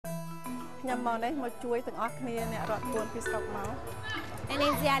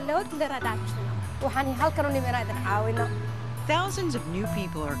Thousands of new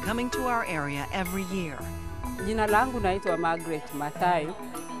people are coming to our area every year. Jina langu naitwa Margaret Mathai.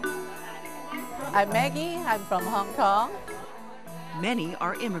 I'm Maggie, I'm from Hong Kong. Many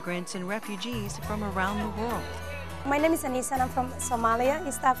are immigrants and refugees from around the world. My name is Anissa and I'm from Somalia,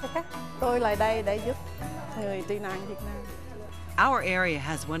 East Africa. Our area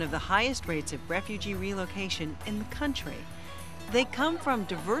has one of the highest rates of refugee relocation in the country. They come from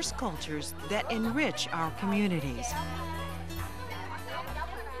diverse cultures that enrich our communities.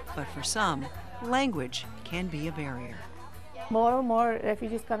 But for some, language can be a barrier. More and more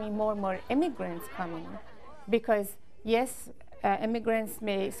refugees coming, more and more immigrants coming. Because yes,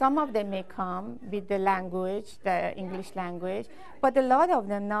 some of them may come with the language, the English language, but a lot of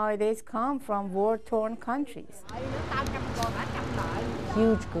them nowadays come from war-torn countries.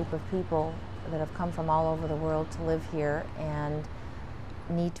 Huge group of people that have come from all over the world to live here and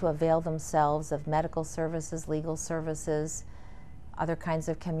need to avail themselves of medical services, legal services, other kinds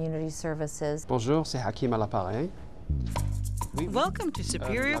of community services. Bonjour, c'est Hakim à l'appareil. Welcome to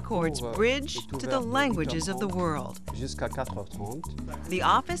Superior Court's Bridge to the Languages of the World. Jusqu'à 4h30. The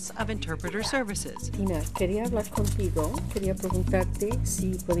Office of Interpreter Services. Tina, quería hablar contigo. Quería preguntarte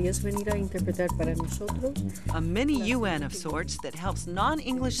si podías venir a interpretar para nosotros. A mini UN of sorts that helps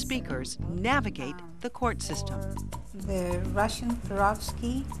non-English speakers navigate the court system. The Russian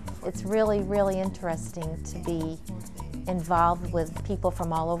Perovsky. It's really, really interesting to be involved with people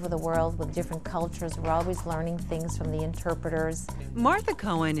from all over the world with different cultures. We're always learning things from the interpreters. Martha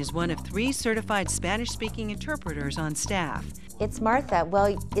Cohen is one of 3 certified Spanish-speaking interpreters on staff. It's Martha.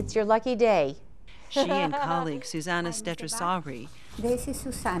 Well, it's your lucky day. She and colleague Susanna Stetrasari This is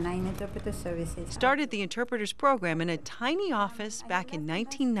Susana in Interpreter Services. started the interpreters program in a tiny office back in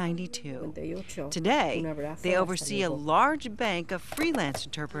 1992. Today, they oversee a large bank of freelance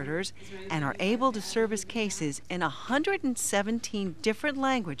interpreters and are able to service cases in 117 different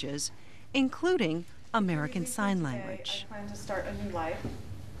languages, including American Sign Language. I plan to start a new life,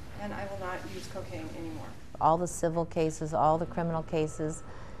 and I will not use cocaine anymore. All the civil cases, all the criminal cases,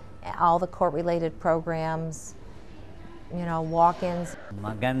 all the court-related programs, you know, walk-ins.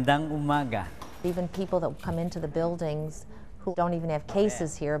 Magandang umaga. Even people that come into the buildings who don't even have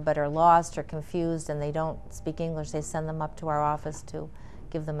cases here but are lost or confused and they don't speak English, they send them up to our office to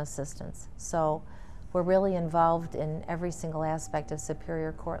give them assistance. So we're really involved in every single aspect of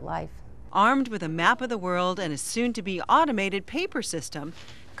Superior Court life. Armed with a map of the world and a soon-to-be automated paper system,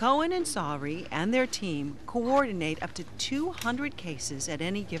 Cohen and Sawry and their team coordinate up to 200 cases at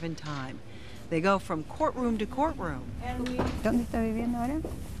any given time. They go from courtroom to courtroom. ¿Dónde está viviendo ahora?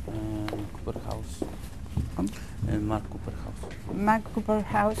 Cooper House. Mark Cooper House. Mark Cooper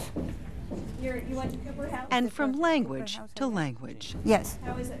House. You went to Cooper House? And from language to language. Yes.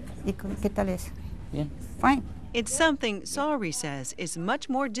 How is it? ¿Qué tal es? Bien. Fine. It's something Sawry says is much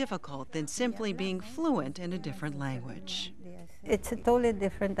more difficult than simply being fluent in a different language. It's a totally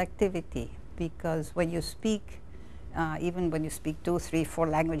different activity because when you speak, even when you speak 2, 3, 4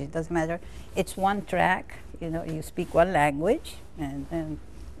 languages, it doesn't matter. It's one track, you know, you speak one language and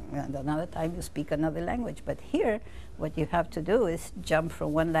another time you speak another language. But here, what you have to do is jump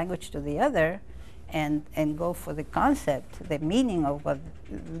from one language to the other and go for the concept, the meaning of what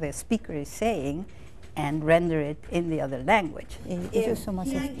the speaker is saying, and render it in the other language. Ellos son más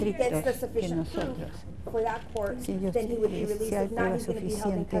estrictos que nosotros. Si hay prueba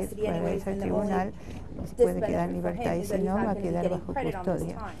suficiente para ese tribunal, puede quedar en libertad y si no, va a quedar bajo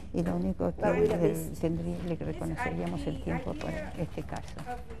custodia. Y lo único que le reconoceríamos el tiempo para este caso.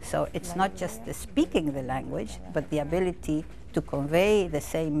 So it's not just the speaking the language, but the ability to convey the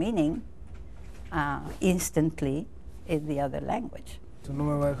same meaning instantly in the other language.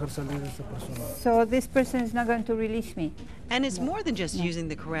 So this person is not going to release me. And it's more than just using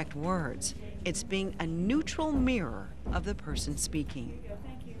the correct words. It's being a neutral mirror of the person speaking.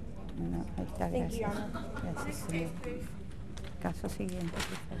 No, ahí está, gracias. Gracias, señor. Caso siguiente,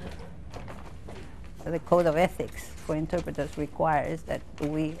 por favor. The Code of Ethics for interpreters requires that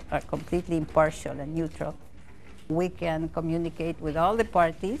we are completely impartial and neutral. We can communicate with all the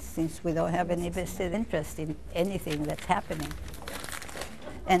parties since we don't have any vested interest in anything that's happening.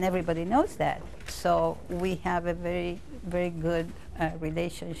 And everybody knows that. So we have a very, very good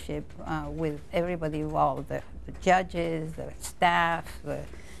relationship with everybody involved, the judges, the staff, the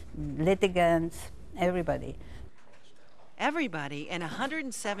litigants, everybody. Everybody in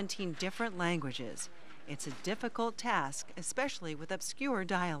 117 different languages. It's a difficult task, especially with obscure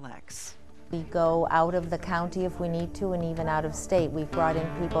dialects. We go out of the county if we need to, and even out of state. We've brought in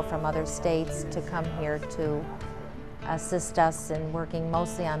people from other states to come here to assist us in working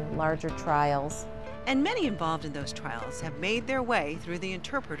mostly on larger trials. And many involved in those trials have made their way through the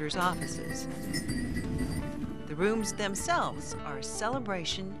interpreters' offices. The rooms themselves are a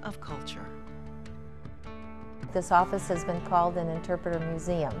celebration of culture. This office has been called an interpreter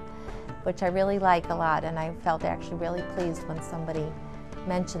museum, which I really like a lot, and I felt actually really pleased when somebody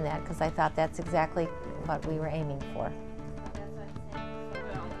mentioned that, because I thought that's exactly what we were aiming for.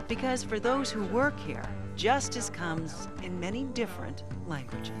 Because for those who work here, justice comes in many different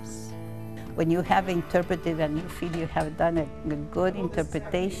languages. When you have interpreted and you feel you have done a good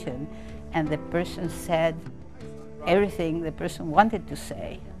interpretation and the person said everything the person wanted to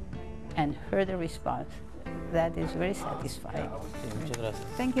say and heard a response, that is very satisfying. Muchas gracias.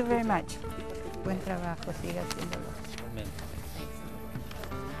 Thank you very much. Buen trabajo, siga haciéndolo. Amen.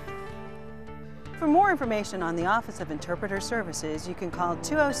 For more information on the Office of Interpreter Services, you can call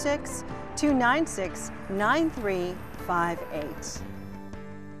 206-296-9358.